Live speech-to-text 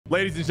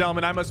Ladies and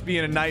gentlemen, I must be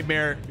in a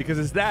nightmare because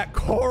it's that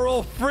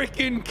coral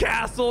freaking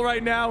castle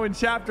right now in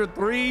chapter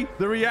 3.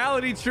 The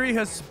reality tree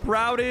has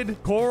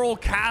sprouted coral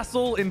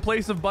castle in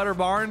place of butter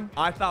barn.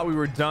 I thought we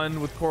were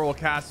done with coral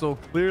castle.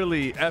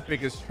 Clearly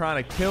Epic is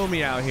trying to kill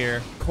me out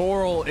here.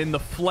 Coral in the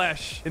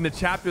flesh in the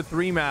chapter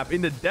 3 map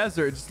in the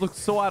desert. It just looks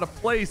so out of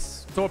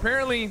place. So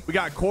apparently we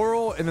got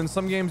coral, and then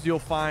some games you'll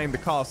find the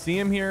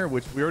Coliseum here,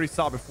 which we already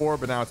saw before,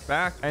 but now it's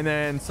back. And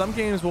then some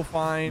games we'll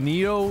find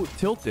Neo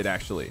Tilted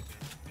actually.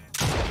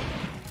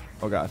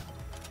 Oh God.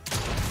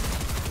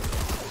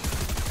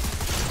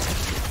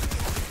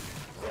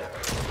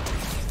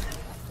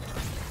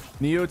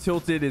 Neo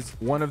Tilted is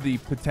one of the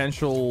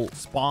potential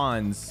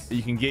spawns that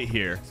you can get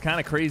here. It's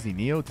kind of crazy.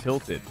 Neo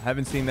Tilted. I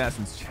haven't seen that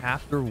since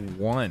chapter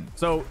 1.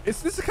 So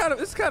this is kind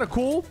of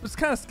cool. It's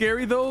kind of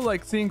scary though,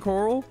 like seeing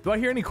coral. Do I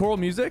hear any coral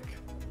music?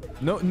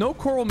 No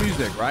coral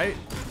music, right?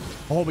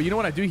 Oh, but you know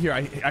what I do hear?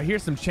 I hear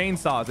some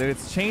chainsaws, and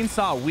it's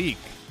chainsaw week.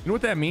 You know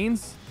what that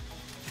means?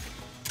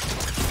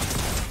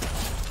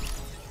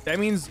 That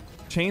means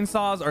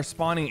chainsaws are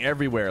spawning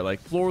everywhere,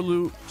 like floor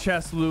loot,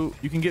 chest loot.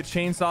 You can get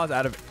chainsaws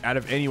out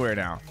of anywhere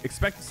now.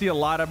 Expect to see a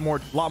lot more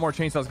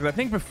chainsaws, because I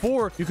think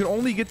before you could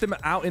only get them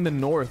out in the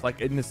north,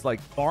 like in this like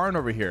barn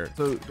over here.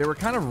 So they were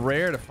kind of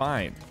rare to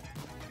find.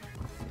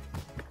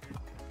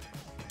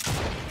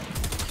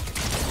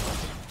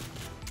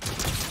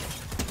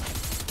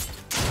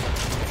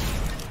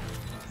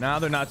 Now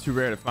they're not too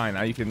rare to find.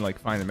 Now you can like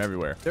find them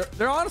everywhere.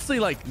 They're honestly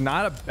like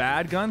not a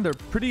bad gun. They're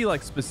pretty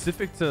like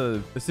specific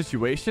to the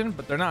situation,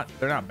 but they're not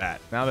bad.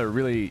 Now they're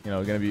really, you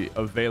know, going to be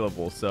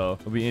available. So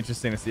it'll be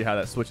interesting to see how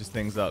that switches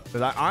things up.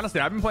 Because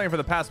honestly, I've been playing for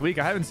the past week.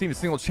 I haven't seen a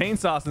single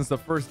chainsaw since the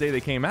first day they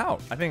came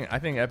out. I think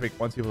Epic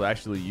wants people to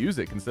actually use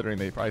it, considering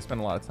they probably spend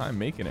a lot of time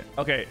making it.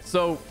 Okay,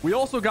 so we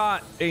also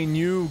got a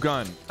new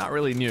gun. Not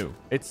really new.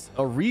 It's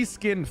a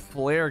reskinned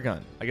flare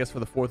gun, I guess,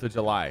 for the 4th of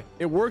July.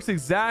 It works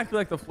exactly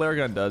like the flare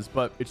gun does,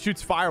 but it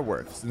shoots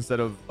fireworks instead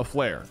of a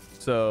flare.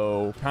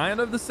 So kind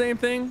of the same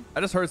thing.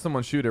 I just heard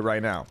someone shoot it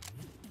right now.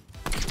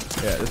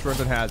 Yeah, this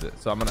person has it.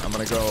 So I'm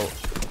gonna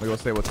go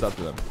say what's up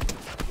to them.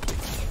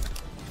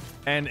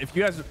 And if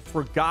you guys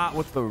forgot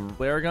what the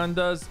flare gun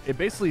does, it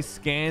basically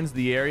scans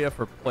the area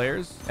for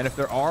players. And if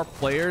there are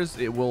players,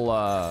 it will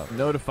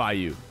notify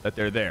you that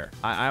they're there.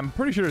 I'm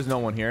pretty sure there's no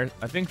one here.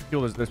 I think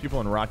there's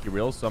people in Rocky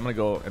Reels, so I'm gonna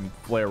go and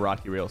flare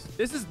Rocky Reels.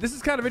 This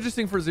is kind of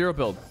interesting for zero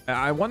build.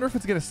 I wonder if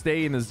it's gonna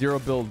stay in the zero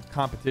build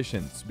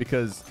competitions,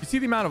 because you see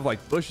the amount of like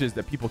bushes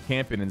that people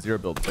camp in zero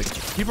build. Like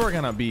people are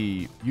gonna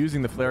be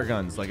using the flare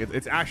guns. Like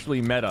it's actually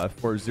meta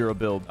for zero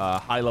build,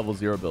 high level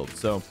zero build.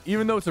 So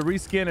even though it's a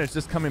reskin and it's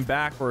just coming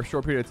back for a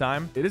short period of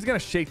time, it is going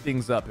to shake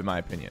things up in my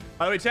opinion.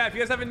 By the way, chat, if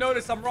you guys haven't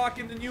noticed, I'm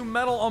rocking the new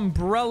metal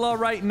umbrella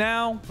right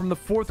now from the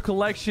 4th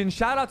collection.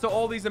 Shout out to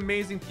all these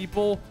amazing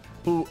people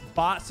who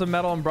bought some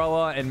metal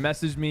umbrella and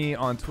messaged me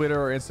on Twitter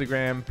or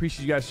Instagram.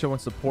 Appreciate you guys showing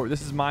support.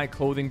 This is my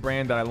clothing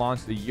brand that I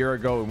launched a year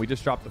ago, and we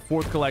just dropped the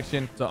 4th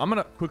collection. So I'm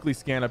gonna quickly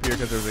scan up here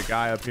because there's a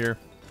guy up here.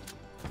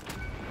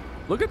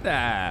 Look at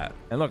that.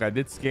 And look, I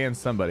did scan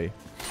somebody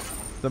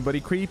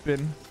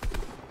creeping.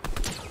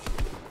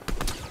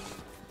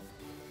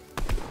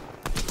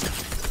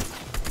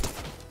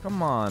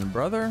 Come on,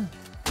 brother.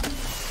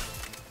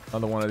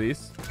 Another one of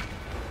these.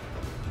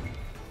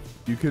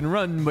 You can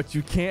run, but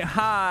you can't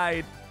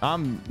hide.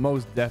 I'm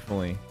most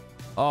definitely.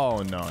 Oh,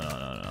 no.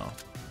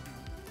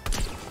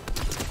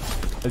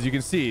 As you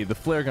can see, the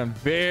flare gun,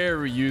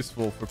 very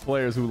useful for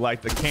players who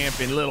like to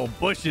camp in little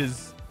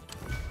bushes.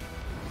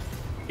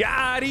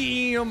 Got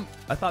him.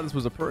 I thought this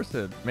was a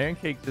person.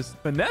 Mancake just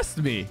finessed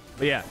me.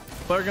 But yeah,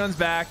 flare gun's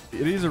back.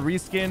 It is a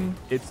reskin.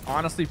 It's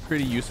honestly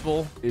pretty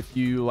useful if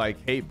you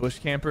like hate bush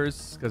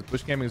campers, because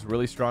bush camping is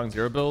really strong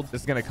zero build.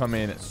 This is gonna come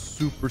in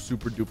super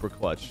duper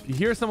clutch. If you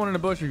hear someone in a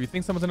bush, or if you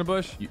think someone's in a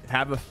bush, you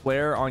have a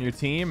flare on your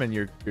team and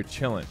you're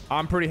chilling.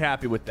 I'm pretty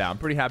happy with that. I'm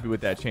pretty happy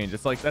with that change.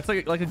 It's like that's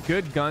like a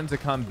good gun to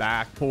come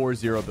back for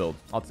zero build.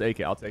 I'll take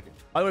it.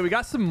 By the way, we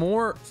got some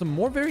more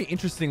very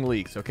interesting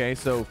leaks. Okay,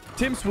 so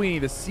Tim Sweeney,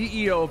 the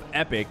CEO of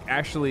Epic,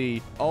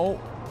 actually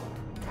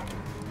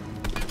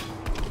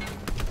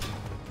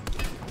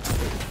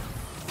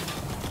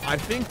I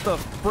think the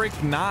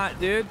frick not,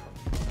 dude.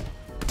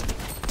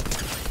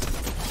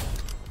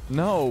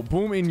 No,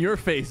 boom in your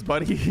face,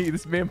 buddy.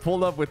 This man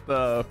pulled up with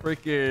the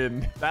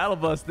freaking battle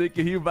bus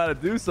thinking he was about to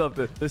do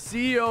something. The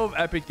CEO of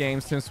Epic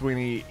Games, Tim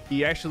Sweeney,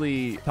 he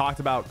actually talked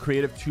about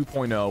Creative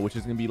 2.0, which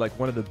is going to be like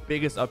one of the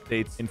biggest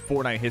updates in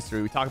Fortnite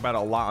history. We talk about it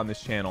a lot on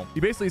this channel. He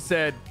basically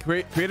said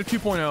Creative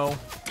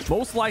 2.0,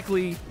 most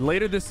likely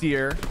later this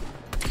year.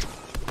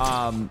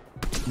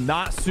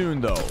 Not soon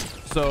though.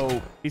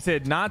 So he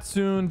said not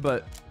soon,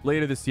 but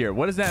later this year.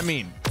 What does that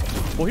mean?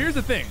 Well, here's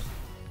the thing.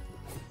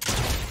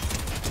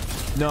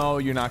 No,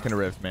 you're not gonna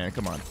rift, man.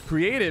 Come on.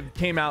 Creative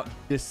came out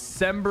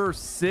December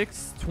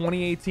 6th,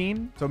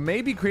 2018. So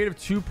maybe Creative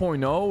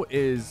 2.0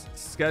 is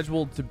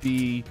scheduled to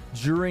be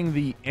during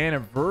the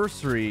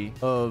anniversary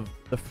of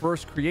the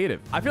first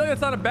creative. I feel like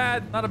that's not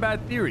a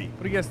bad theory.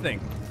 What do you guys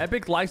think?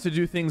 Epic likes to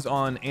do things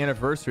on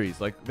anniversaries.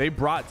 Like they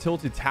brought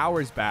Tilted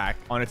Towers back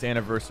on its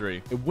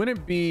anniversary. It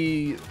wouldn't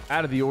be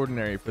out of the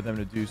ordinary for them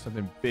to do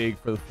something big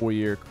for the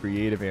 4-year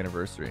creative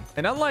anniversary.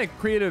 And unlike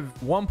Creative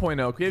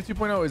 1.0, Creative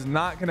 2.0 is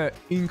not going to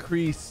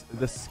increase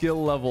the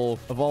skill level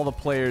of all the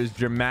players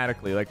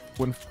dramatically. Like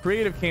when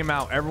Creative came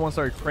out, everyone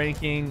started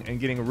cranking and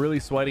getting really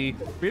sweaty.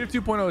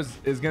 Creative 2.0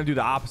 is going to do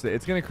the opposite.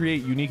 It's going to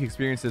create unique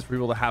experiences for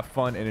people to have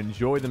fun and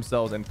enjoy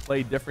themselves and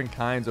play different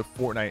kinds of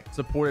Fortnite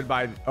supported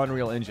by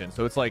Unreal Engine.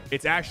 So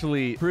it's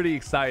actually pretty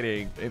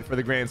exciting for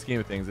the grand scheme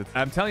of things.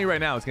 I'm telling you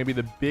right now, it's going to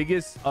be the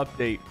biggest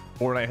update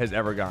Fortnite has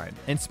ever gotten.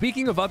 And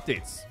speaking of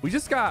updates, we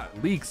just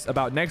got leaks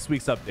about next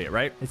week's update,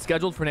 right? It's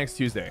scheduled for next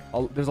Tuesday.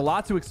 There's a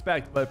lot to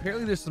expect, but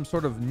apparently there's some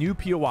sort of new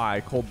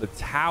POI called the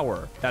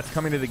Tower that's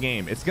coming to the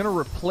game. It's going to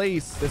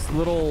replace this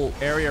little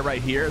area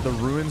right here, the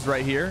ruins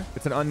right here.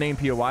 It's an unnamed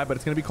POI, but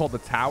it's going to be called the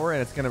Tower,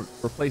 and it's going to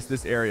replace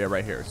this area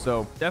right here.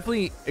 So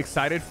definitely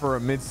excited for a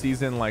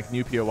mid-season like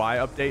new POI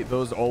update.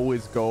 Those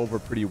always go over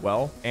pretty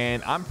well.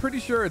 And I'm pretty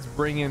sure it's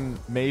bringing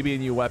maybe a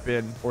new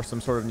weapon or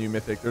some sort of new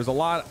mythic. There's a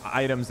lot of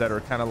items that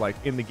are kind of like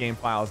in the game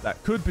files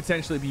that could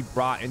potentially be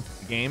brought into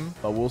the game,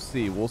 but we'll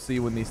see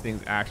when these things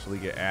actually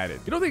get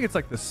added. You don't think it's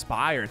like the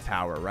Spire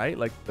Tower, right?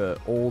 Like the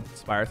old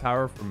Spire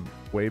Tower from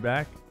way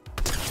back.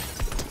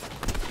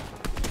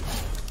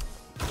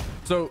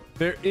 So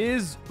there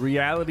is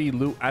reality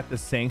loot at the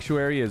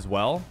Sanctuary as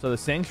well. So the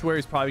Sanctuary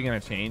is probably going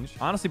to change.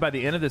 Honestly, by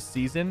the end of this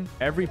season,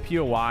 every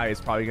POI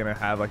is probably going to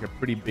have like a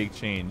pretty big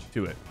change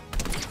to it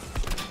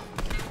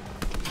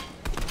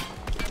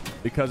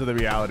because of the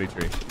reality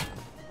tree.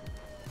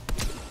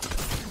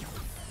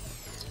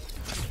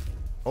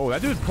 Oh,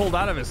 that dude pulled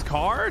out of his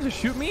car to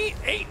shoot me?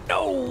 Ain't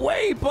no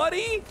way,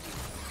 buddy.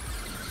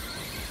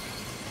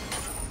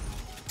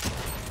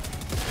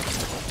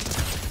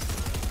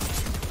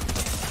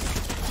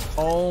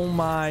 Oh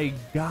my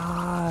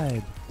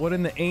God. What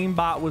in the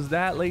aimbot was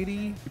that,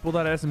 lady? He pulled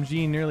out an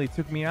SMG and nearly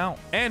took me out.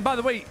 And by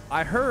the way,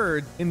 I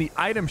heard in the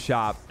item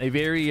shop, a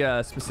very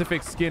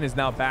specific skin is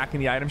now back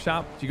in the item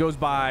shop. She goes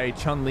by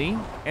Chun-Li.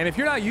 And if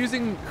you're not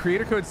using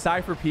creator code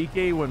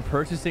SypherPK when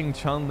purchasing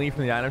Chun-Li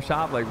from the item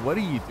shop, like, what are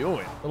you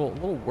doing? A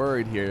little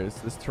worried here.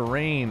 This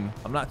terrain.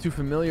 I'm not too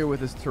familiar with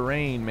this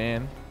terrain,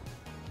 man.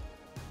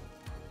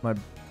 My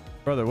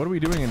brother, what are we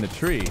doing in the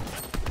tree?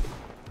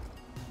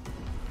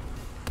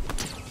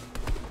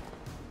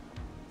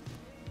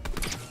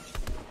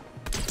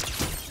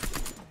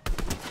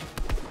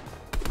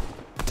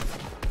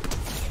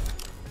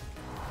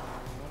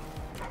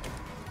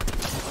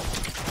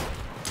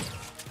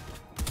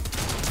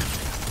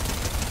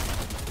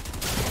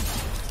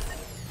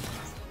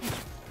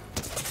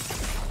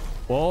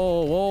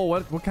 Whoa,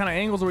 what kind of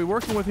angles are we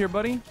working with here,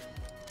 buddy?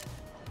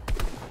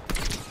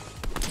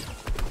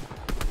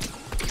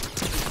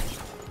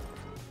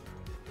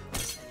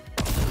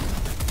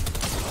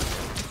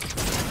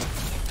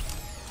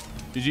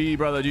 GG,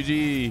 brother,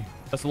 GG.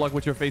 Best of luck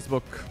with your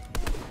Facebook.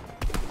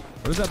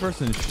 What is that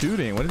person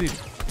shooting? What is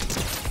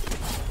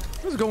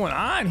going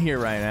on here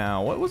right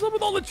now? What's up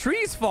with all the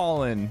trees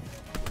falling?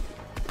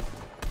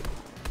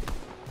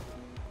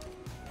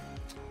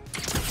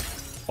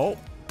 Oh.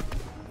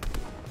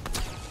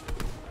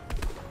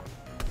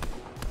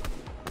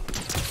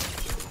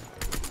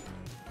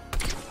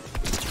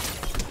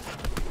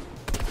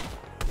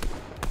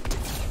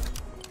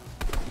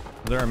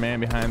 Is there a man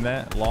behind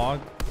that log?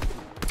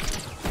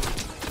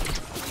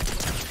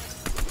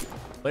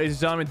 Ladies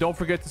and gentlemen, don't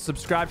forget to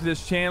subscribe to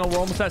this channel. We're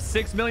almost at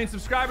 6 million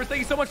subscribers. Thank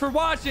you so much for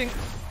watching.